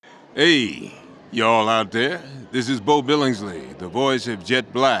Hey, y'all out there. This is Bo Billingsley, the voice of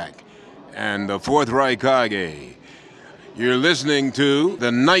Jet Black and the Fourth Reich Kage. You're listening to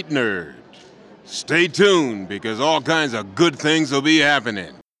The Night Nerd. Stay tuned because all kinds of good things will be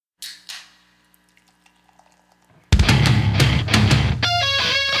happening.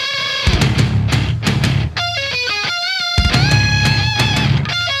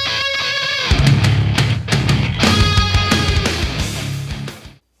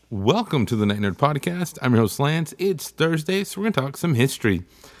 Welcome to the Night Nerd Podcast. I'm your host, Lance. It's Thursday, so we're going to talk some history.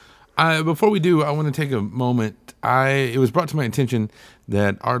 Before we do, I want to take a moment. It was brought to my attention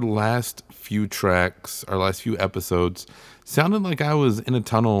that our last few tracks, our last few episodes, sounded like I was in a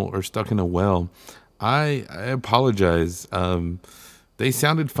tunnel or stuck in a well. I apologize. They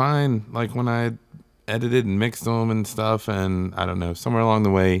sounded fine, like when I edited and mixed them and stuff, and I don't know, somewhere along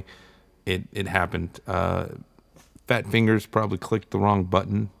the way, it happened. Fat fingers probably clicked the wrong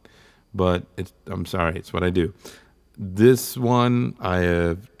button. But I'm sorry, it's what I do. This one I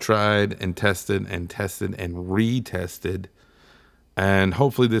have tried and tested and retested, and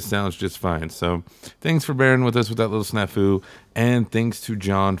hopefully this sounds just fine. So thanks for bearing with us with that little snafu, and thanks to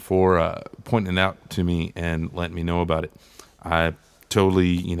John for pointing it out to me and letting me know about it. I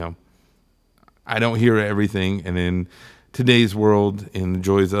totally, I don't hear everything, and in today's world, in the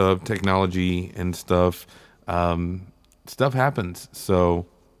joys of technology and stuff, stuff happens. So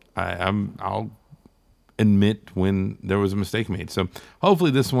I'll admit when there was a mistake made. So hopefully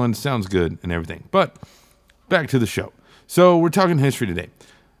this one sounds good and everything. But back to the show. So we're talking history today.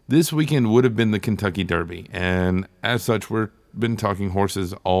 This weekend would have been the Kentucky Derby, and as such, we've been talking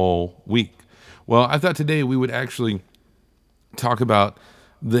horses all week. Well, I thought today we would actually talk about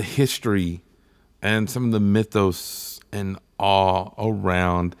the history and some of the mythos and awe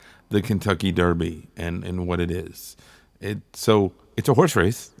around the Kentucky Derby and what it is. It's a horse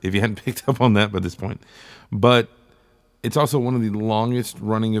race, if you hadn't picked up on that by this point. But it's also one of the longest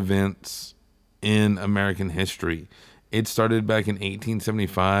running events in American history. It started back in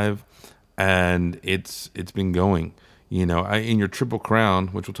 1875, and it's been going. In your Triple Crown,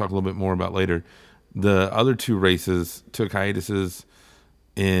 which we'll talk a little bit more about later, the other two races took hiatuses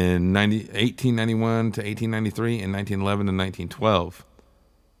in 1891 to 1893 and 1911 to 1912.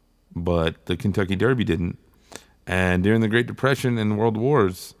 But the Kentucky Derby didn't. And during the Great Depression and World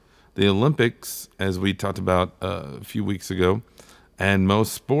Wars, the Olympics, as we talked about a few weeks ago, and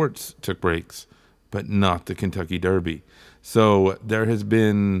most sports took breaks, but not the Kentucky Derby. So there has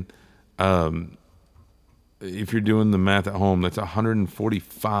been, if you're doing the math at home, that's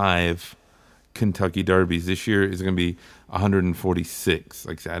 145 Kentucky Derbies. This year is going to be 146.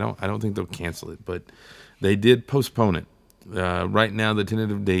 Like I said, I don't think they'll cancel it, but they did postpone it. Right now, the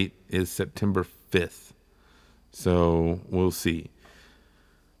tentative date is September 5th. So we'll see.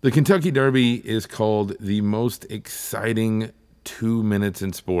 The Kentucky Derby is called the most exciting 2 minutes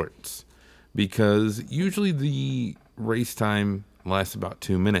in sports because usually the race time lasts about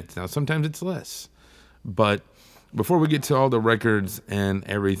 2 minutes. Now, sometimes it's less. But before we get to all the records and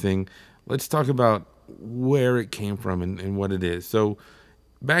everything, let's talk about where it came from and what it is. So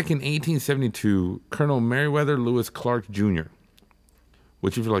back in 1872, Colonel Meriwether Lewis Clark Jr.,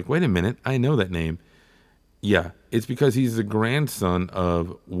 which if you're like, wait a minute, I know that name. Yeah, it's because he's the grandson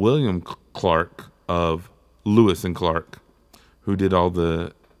of William Clark of Lewis and Clark, who did all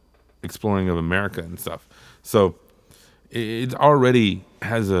the exploring of America and stuff. So it already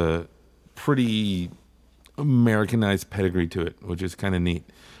has a pretty Americanized pedigree to it, which is kind of neat.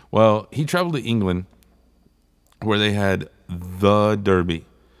 Well, he traveled to England where they had the Derby.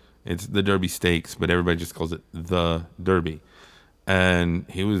 It's the Derby Stakes, but everybody just calls it the Derby. And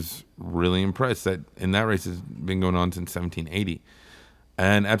he was really impressed that that race has been going on since 1780.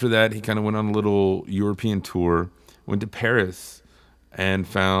 And after that, he kind of went on a little European tour, went to Paris, and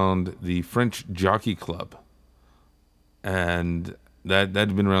found the French Jockey Club. And that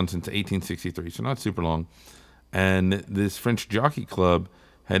had been around since 1863, so not super long. And this French Jockey Club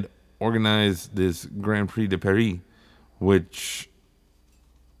had organized this Grand Prix de Paris, which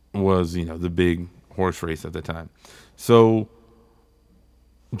was, the big horse race at the time. So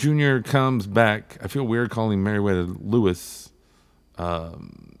Junior comes back. I feel weird calling Meriwether Lewis or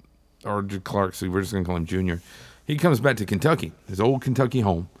Clark, so we're just going to call him Junior. He comes back to Kentucky, his old Kentucky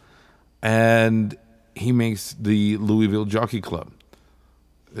home, and he makes the Louisville Jockey Club.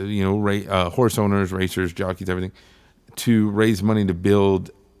 Horse owners, racers, jockeys, everything, to raise money to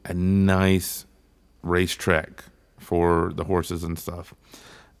build a nice racetrack for the horses and stuff.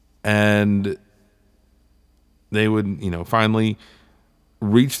 And they would, finally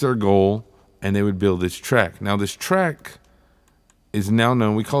reach their goal, and they would build this track. Now, this track is now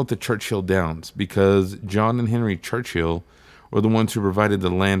known. We call it the Churchill Downs because John and Henry Churchill were the ones who provided the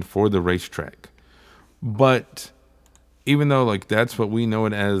land for the racetrack. But even though like that's what we know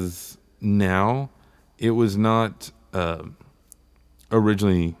it as now, it was not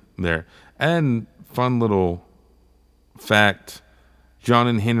originally there. And fun little fact, John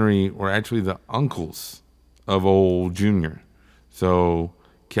and Henry were actually the uncles of old Junior. So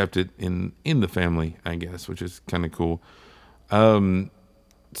kept it in the family, I guess, which is kind of cool.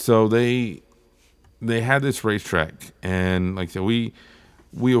 So they had this racetrack, and like I said,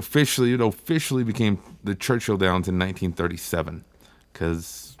 it officially became the Churchill Downs in 1937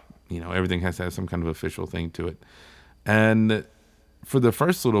 because everything has to have some kind of official thing to it. And for the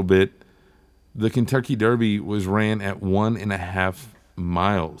first little bit, the Kentucky Derby was ran at 1.5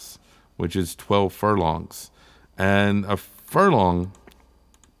 miles, which is 12 furlongs. And a furlong,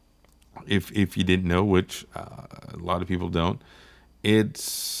 if you didn't know, which a lot of people don't,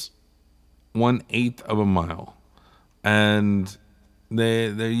 it's 1/8 of a mile, and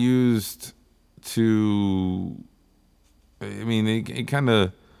they're used to. I mean, it kind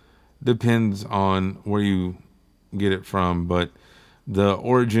of depends on where you get it from, but the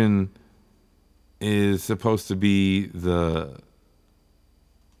origin is supposed to be the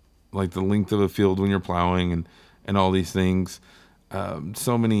length of a field when you're plowing and all these things.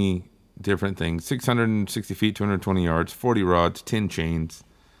 So many different things: 660 feet, 220 yards, 40 rods, 10 chains,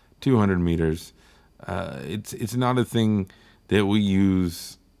 200 meters. It's not a thing that we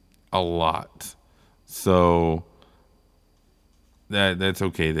use a lot, so that's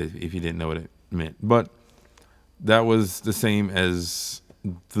okay that if you didn't know what it meant. But that was the same as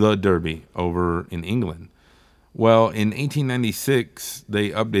the Derby over in England. Well, in 1896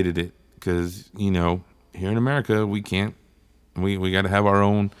 they updated it because here in America we can't. We got to have our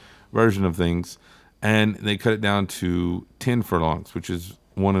own version of things, and they cut it down to 10 furlongs, which is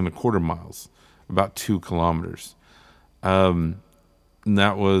 1.25 miles, about 2 kilometers. And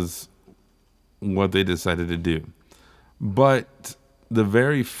that was what they decided to do. But the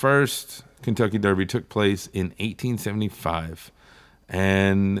very first Kentucky Derby took place in 1875,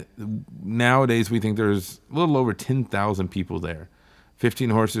 and nowadays we think there's a little over 10,000 people there. 15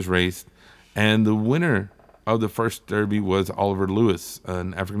 horses raced, and the winner of the first Derby was Oliver Lewis,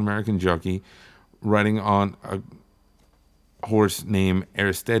 an African-American jockey riding on a horse named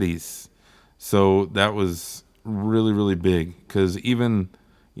Aristides. So that was really, really big because even,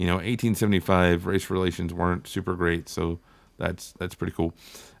 1875 race relations weren't super great. So that's pretty cool.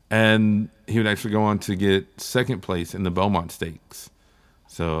 And he would actually go on to get second place in the Belmont Stakes.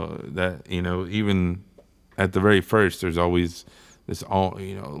 So that, even at the very first, there's always a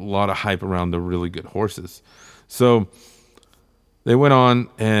lot of hype around the really good horses. So they went on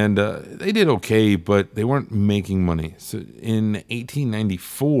and they did okay, but they weren't making money. So in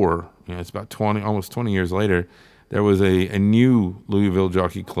 1894, it's about almost 20 years later, there was a new Louisville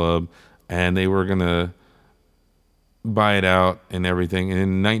Jockey Club, and they were going to buy it out and everything. And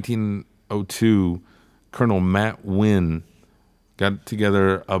in 1902, Colonel Matt Wynn got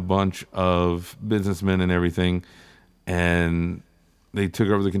together a bunch of businessmen and everything, and they took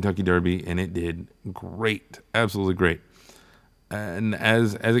over the Kentucky Derby, and it did great, absolutely great. And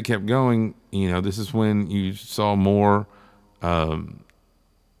as it kept going, this is when you saw more of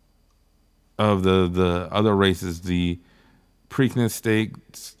the other races, the Preakness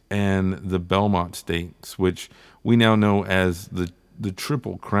Stakes and the Belmont Stakes, which we now know as the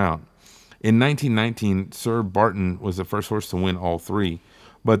Triple Crown. In 1919, Sir Barton was the first horse to win all three,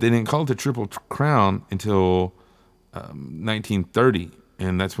 but they didn't call it the Triple Crown until 1930,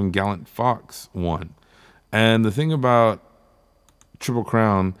 and that's when Gallant Fox won. And the thing about Triple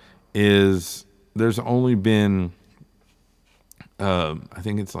Crown is there's only been, I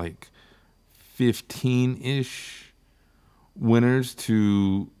think it's like 15-ish winners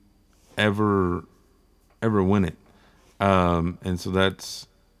to ever win it. And so that's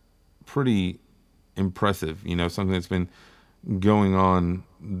pretty impressive, something that's been going on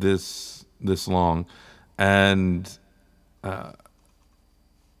this long. And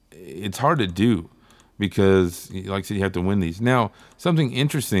it's hard to do because, like I said, you have to win these. Now, something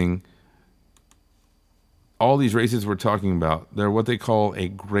interesting, all these races we're talking about, they're what they call a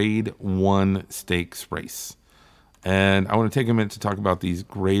Grade 1 stakes race. And I want to take a minute to talk about these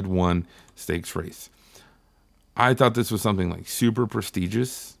Grade 1 stakes race. I thought this was something like super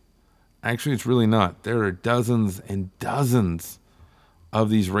prestigious. Actually, it's really not. There are dozens and dozens of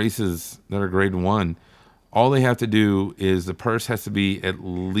these races that are Grade 1. All they have to do is the purse has to be at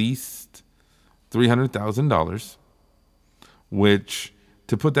least $300,000, which,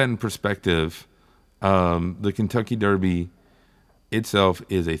 to put that in perspective, the Kentucky Derby itself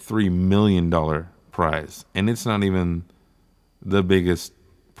is a $3 million prize, and it's not even the biggest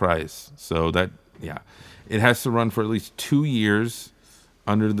prize. So that, yeah, it has to run for at least 2 years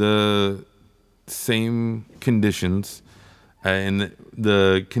under the same conditions. And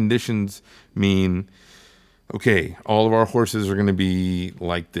the conditions mean, okay, all of our horses are going to be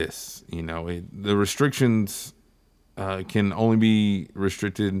like this. The restrictions can only be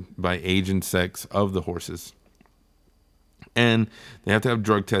restricted by age and sex of the horses. And they have to have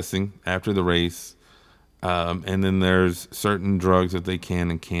drug testing after the race. And then there's certain drugs that they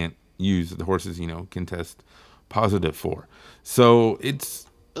can and can't use that the horses, can test positive for. So it's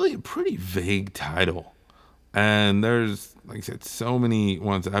really a pretty vague title. And there's, like I said, so many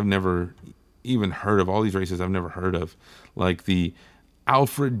ones that I've never even heard of. All these races I've never heard of, like the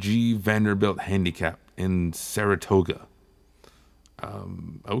Alfred G. Vanderbilt Handicap in Saratoga.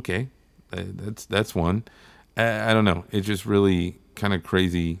 Okay, that's one. I don't know. It's just really kind of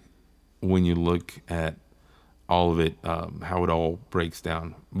crazy when you look at all of it, how it all breaks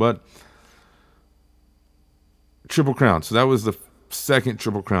down. But Triple Crown. So that was the second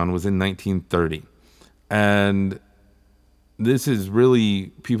Triple Crown, was in 1930. And this is really,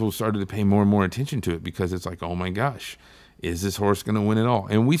 people started to pay more and more attention to it because it's like, oh my gosh, is this horse going to win it all?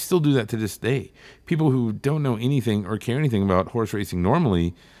 And we still do that to this day. People who don't know anything or care anything about horse racing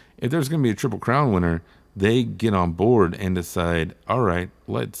normally, if there's going to be a Triple Crown winner, they get on board and decide, all right,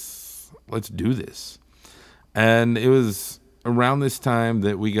 let's do this. And it was around this time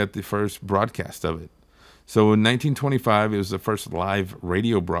that we got the first broadcast of it. So in 1925, it was the first live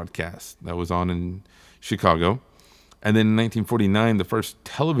radio broadcast that was on in Chicago. And then in 1949, the first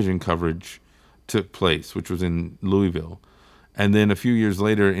television coverage took place, which was in Louisville. And then a few years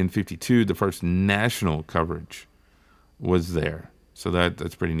later, in 52, the first national coverage was there. So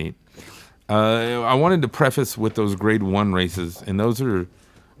that's pretty neat. I wanted to preface with those Grade 1 races, and those are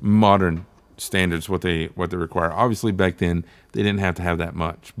modern standards, what they require. Obviously, back then, they didn't have to have that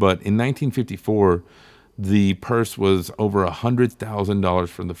much. But in 1954, the purse was over $100,000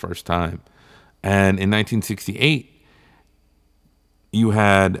 for the first time. And in 1968, you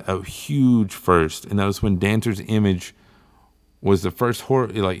had a huge first, and that was when Dancer's Image was the first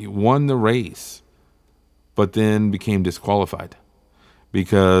horse, won the race, but then became disqualified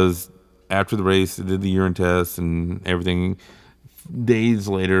because after the race, they did the urine test and everything. Days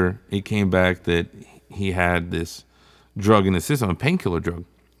later, it came back that he had this drug in his system, a painkiller drug.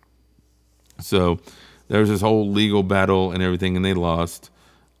 So there was this whole legal battle and everything, and they lost.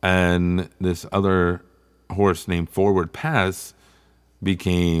 And this other horse named Forward Pass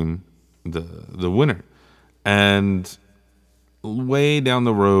became the winner. And way down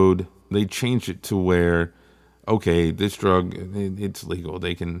the road, they changed it to where, okay, this drug, it's legal.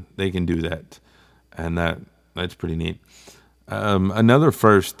 They can do that, and that's pretty neat. Another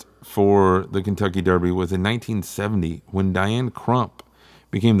first for the Kentucky Derby was in 1970 when Diane Crump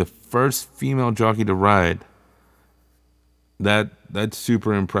became the first female jockey to ride. That's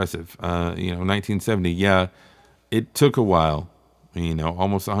super impressive. 1970. Yeah, it took a while.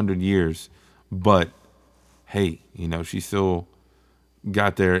 Almost 100 years, but hey, she still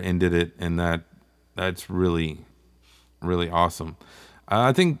got there and did it, and that's really, really awesome.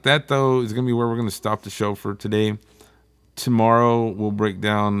 I think that, though, is going to be where we're going to stop the show for today. Tomorrow, we'll break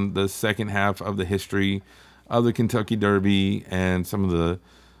down the second half of the history of the Kentucky Derby and some of the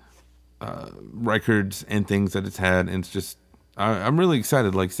records and things that it's had. And it's just, I'm really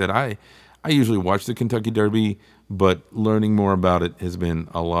excited. Like I said, I usually watch the Kentucky Derby, but learning more about it has been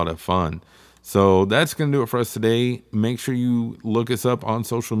a lot of fun. So that's going to do it for us today. Make sure you look us up on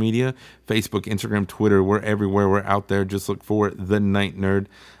social media, Facebook, Instagram, Twitter. We're everywhere. We're out there. Just look for The Night Nerd.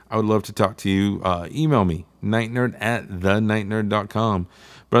 I would love to talk to you. Email me, nightnerd@thenightnerd.com.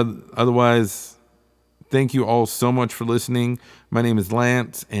 But otherwise, thank you all so much for listening. My name is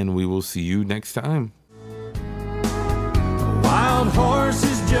Lance, and we will see you next time. A wild horse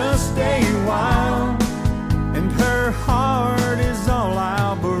is just